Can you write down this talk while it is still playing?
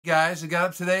Guys, I got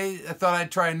up today. I thought I'd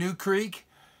try a new creek,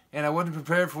 and I wasn't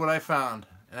prepared for what I found,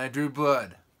 and I drew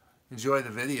blood. Enjoy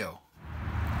the video.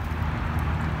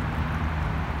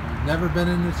 I've never been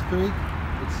in this creek.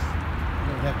 I'm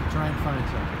gonna have to try and find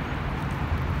something.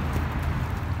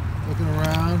 Looking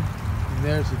around, and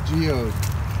there's a geode.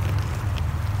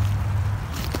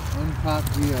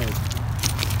 Unpopped geode.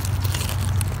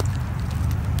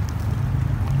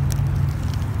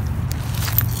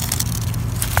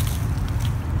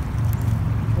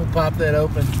 We'll pop that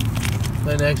open in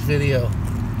the next video.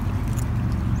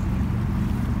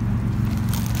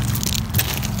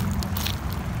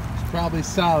 It's probably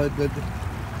solid, but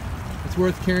it's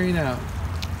worth carrying out.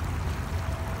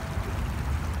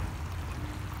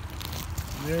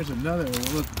 There's another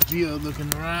geode looking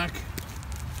rock.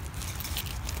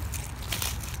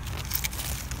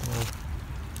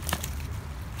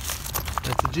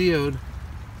 That's a geode.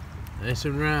 Nice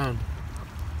and round.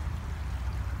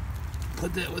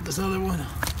 Put that with this other one.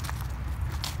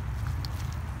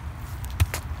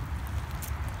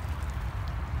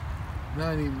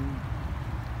 Now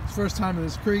it's first time in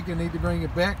this creek. I need to bring a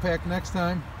backpack next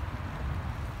time.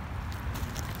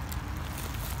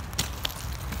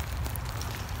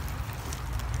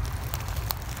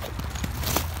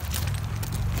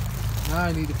 Now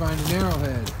I need to find an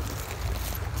arrowhead.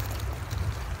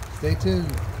 Stay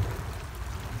tuned.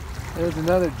 There's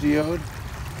another geode.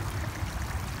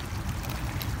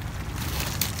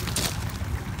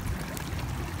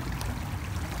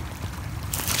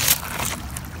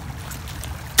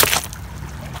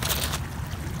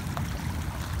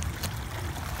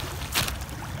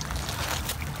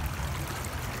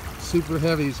 Super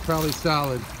heavy, it's probably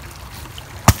solid.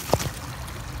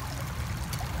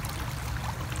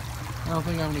 I don't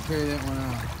think I'm going to carry that one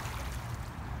out.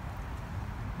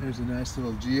 There's a nice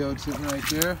little geode sitting right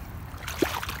there.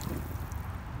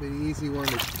 Be an easy one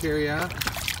to carry out.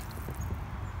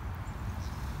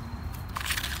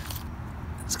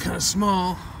 It's kind of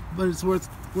small, but it's worth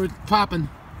popping.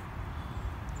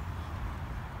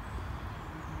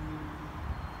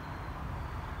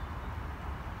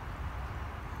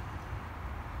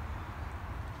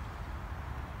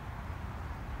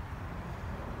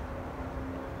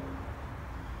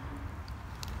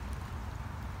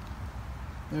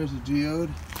 There's a geode.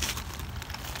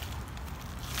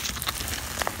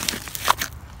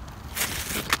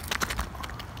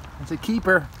 That's a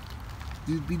keeper.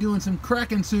 You'd be doing some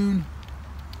cracking soon.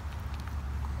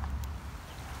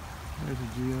 There's a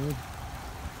geode.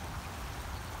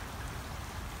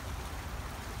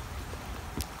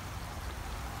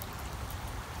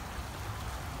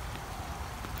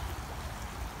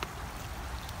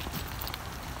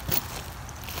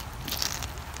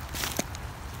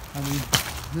 I mean,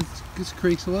 this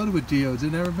creek's loaded with geodes.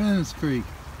 I've never been in this creek.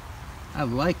 I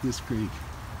like this creek.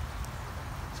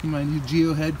 It's my new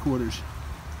geo headquarters.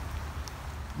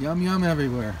 Yum yum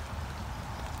everywhere.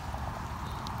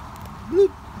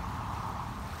 Bloop.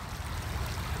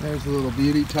 There's a little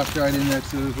beauty tucked right in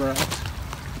next to those rocks.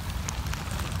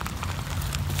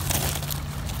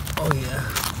 Oh yeah.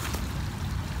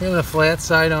 They have a flat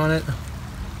side on it.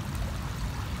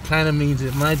 Kind of means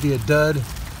it might be a dud,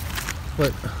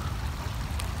 but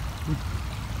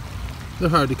they're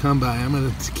hard to come by. I'm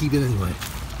going to keep it anyway.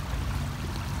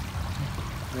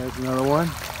 There's another one.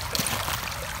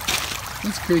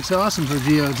 This creek's awesome for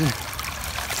geodes.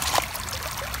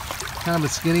 Kind of a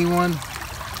skinny one.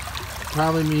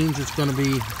 Probably means it's going to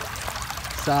be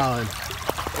solid.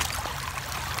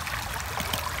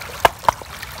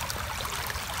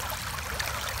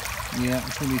 Yeah,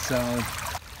 it's going to be solid.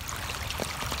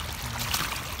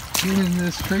 In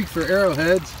this creek for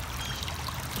arrowheads.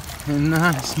 And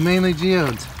it's mainly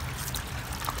geodes.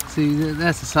 See,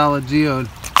 that's a solid geode.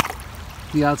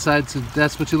 The outside, so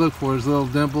that's what you look for, is little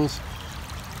dimples.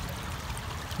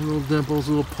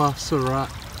 Little puffs of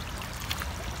rock.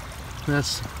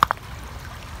 That's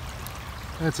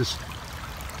a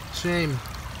shame.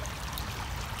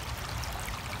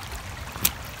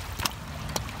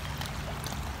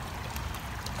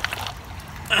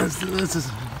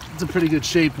 It's a pretty good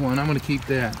shaped one. I'm going to keep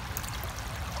that.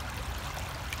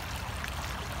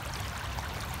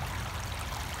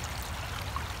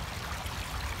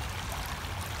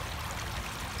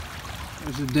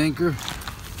 There's a dinker.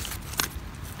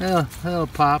 That'll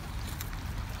pop.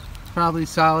 It's probably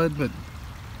solid, but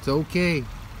it's okay.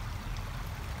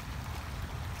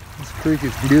 This creek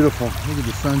is beautiful. Look at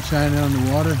the sun shining on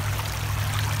the water.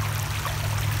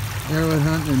 Arrowhead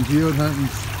hunting and geode hunting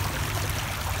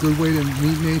is a good way to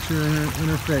meet nature in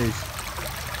her face.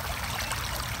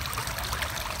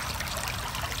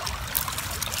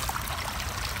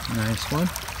 Nice one.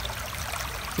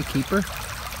 It's a keeper.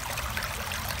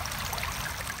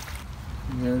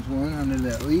 And there's one under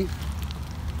that leaf.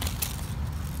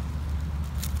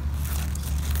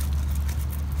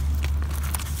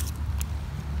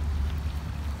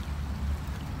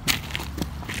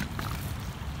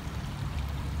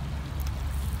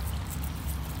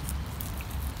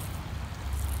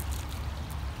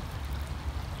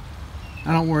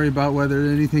 I don't worry about whether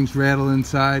anything's rattled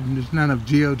inside. There's not enough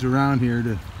geodes around here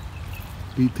to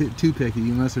be too picky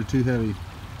unless they're too heavy.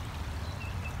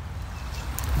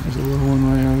 There's a little one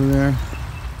right over there.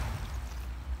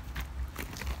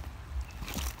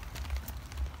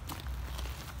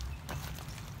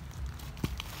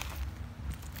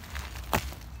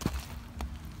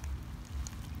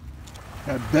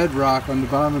 Got bedrock on the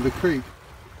bottom of the creek.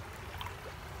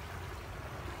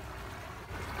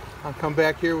 I'll come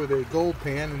back here with a gold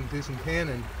pan and do some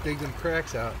panning, dig them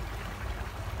cracks out.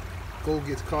 Gold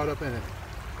gets caught up in it.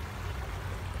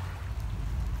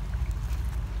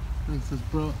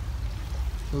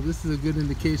 So this is a good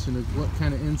indication of what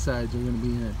kind of insides are going to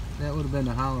be in it. That would have been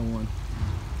a hollow one.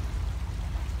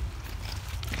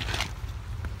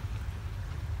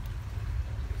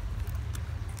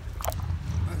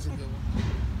 That's a good one.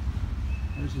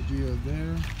 There's a geode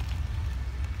there.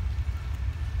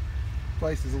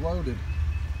 Place is loaded.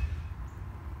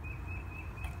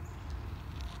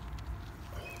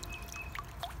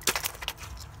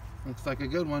 Looks like a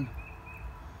good one.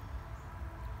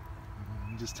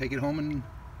 Just take it home and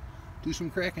do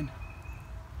some cracking.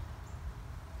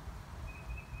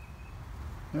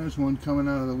 There's one coming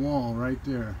out of the wall right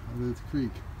there, out of the creek.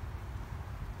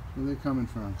 Where they're coming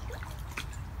from.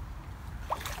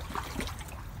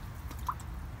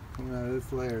 Coming out of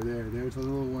this layer there. There's a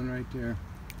little one right there.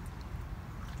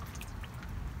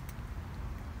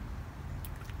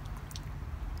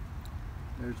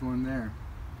 There's one there.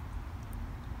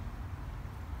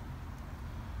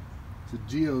 It's a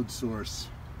geode source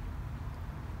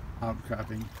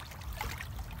outcropping.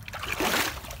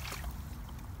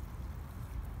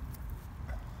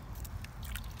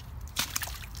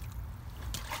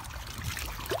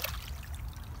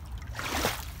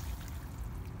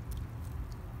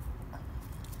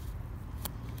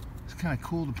 It's kind of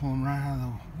cool to pull them right out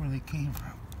of where they came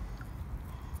from.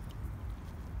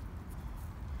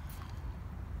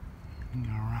 You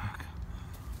got a rock.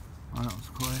 Oh, that was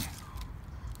clay.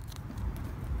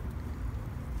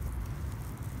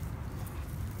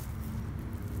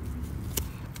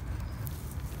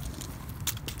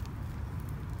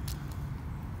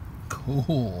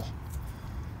 Cool.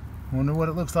 Wonder what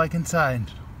it looks like inside.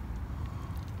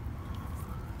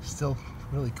 Still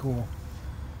really cool.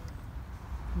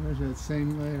 There's that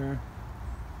same layer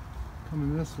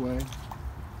coming this way.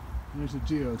 There's a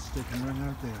geode sticking right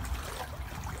out there.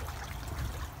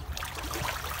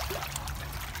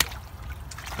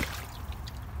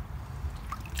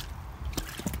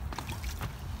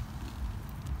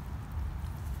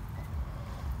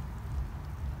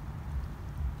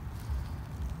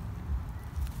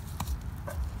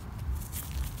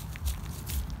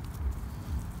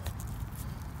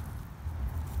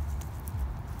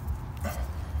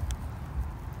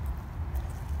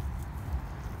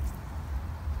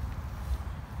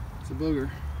 It's a booger.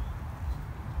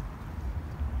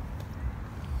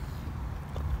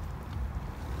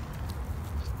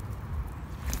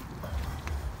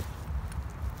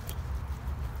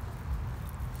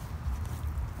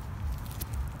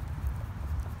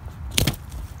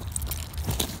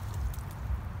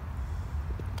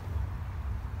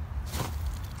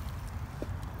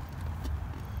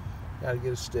 Gotta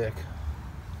get a stick.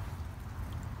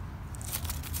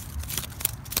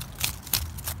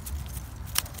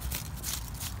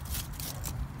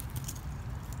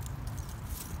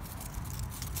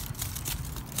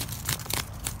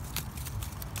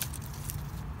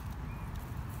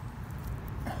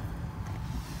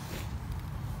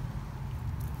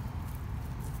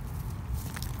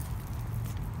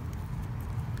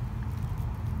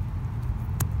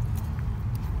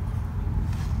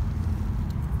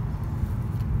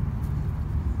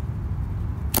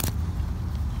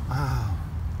 Wow.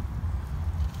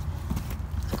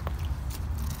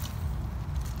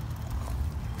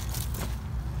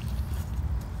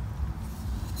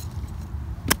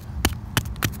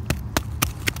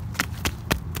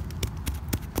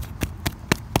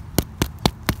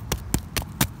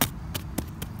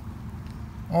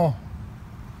 Oh,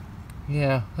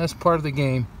 yeah, that's part of the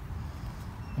game.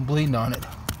 I'm bleeding on it.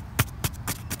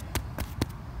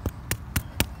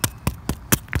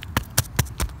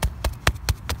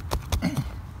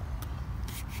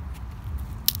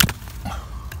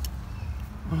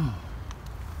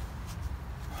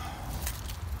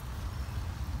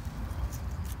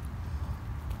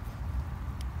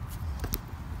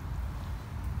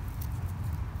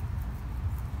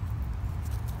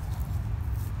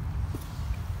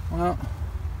 Well,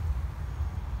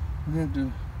 we have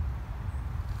to.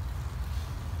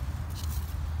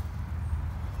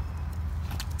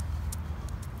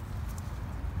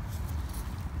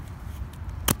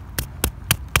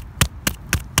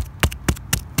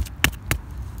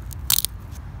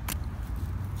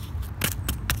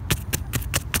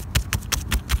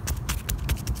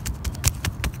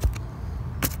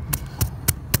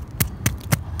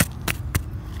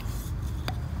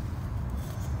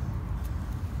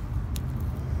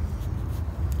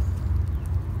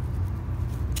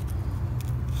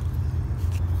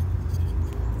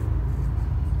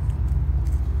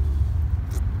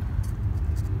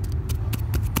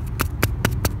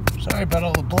 Sorry about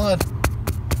all the blood.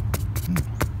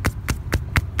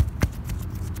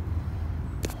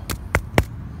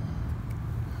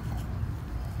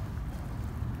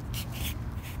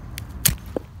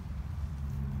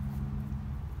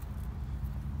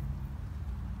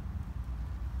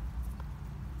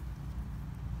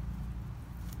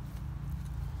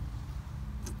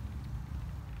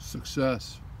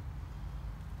 Success.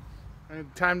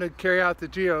 Time to carry out the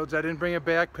geodes. I didn't bring a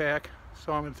backpack,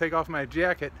 so I'm going to take off my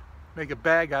jacket, make a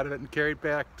bag out of it, and carry it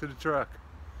back to the truck.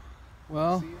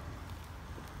 Well,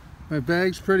 my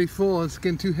bag's pretty full. It's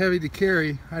getting too heavy to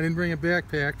carry. I didn't bring a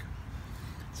backpack,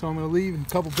 so I'm going to leave a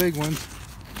couple big ones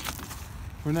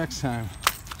for next time.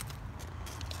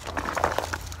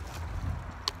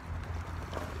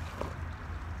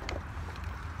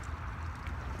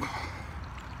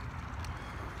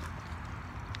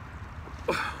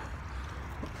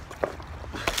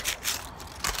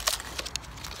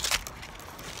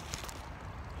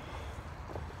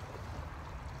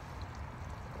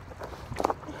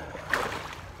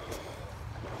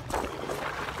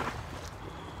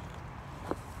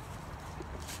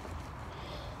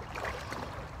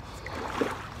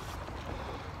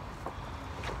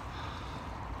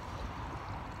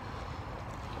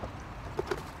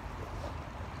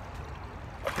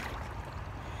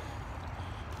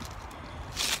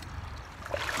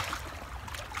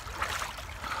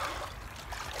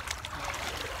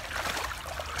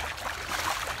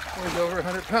 Weighs over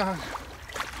 100 pounds.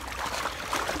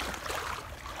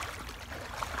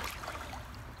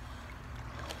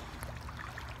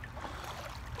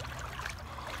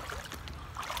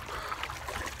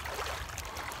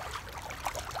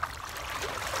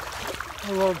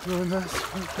 I love doing this.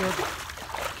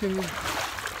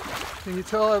 Can you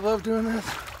tell I love doing this?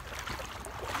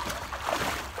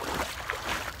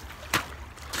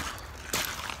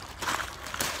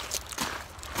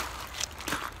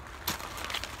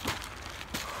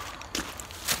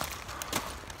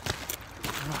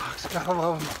 Gotta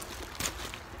love them.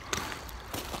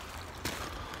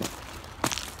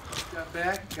 Got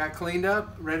back, got cleaned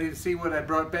up, ready to see what I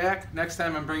brought back. Next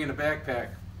time I'm bringing a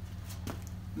backpack.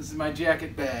 This is my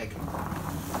jacket bag.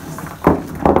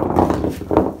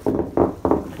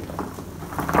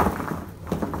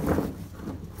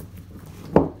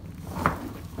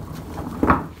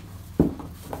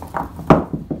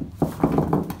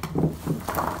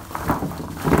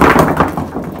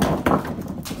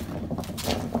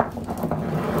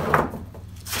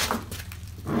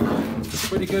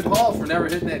 Pretty good haul for never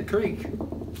hitting that creek.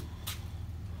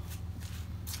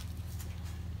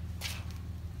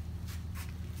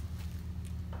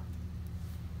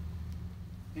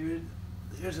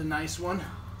 Here's a nice one.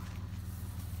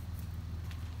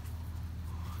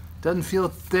 Doesn't feel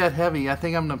that heavy. I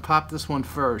think I'm gonna pop this one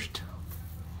first.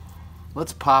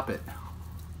 Let's pop it.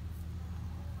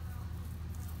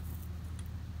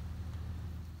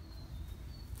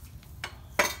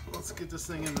 Let's get this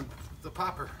thing in the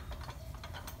popper.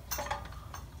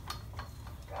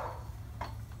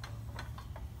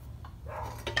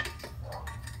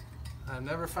 I've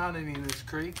never found any in this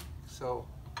creek, so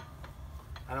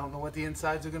I don't know what the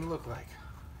insides are going to look like.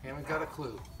 Haven't got a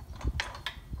clue.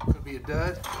 Could be a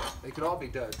dud. They could all be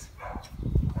duds.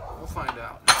 We'll find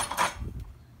out.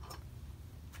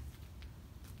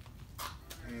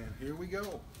 And here we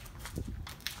go.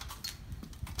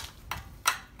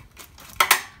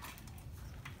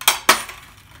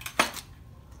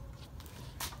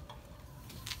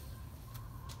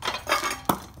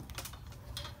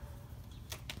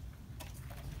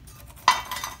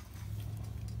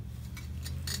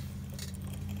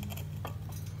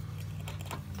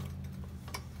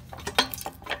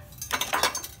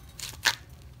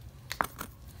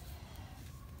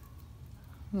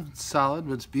 It's solid,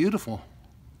 but it's beautiful.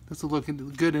 This will look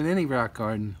good in any rock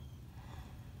garden.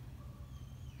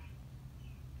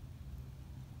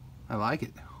 I like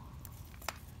it.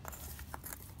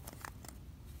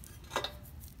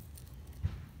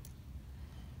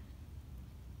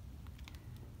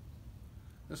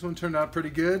 This one turned out pretty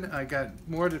good. I got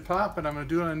more to pop, but I'm going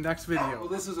to do it on the next video. Well,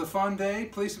 this was a fun day.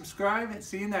 Please subscribe and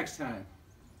see you next time.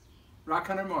 Rock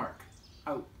Hunter Mark,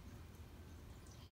 out.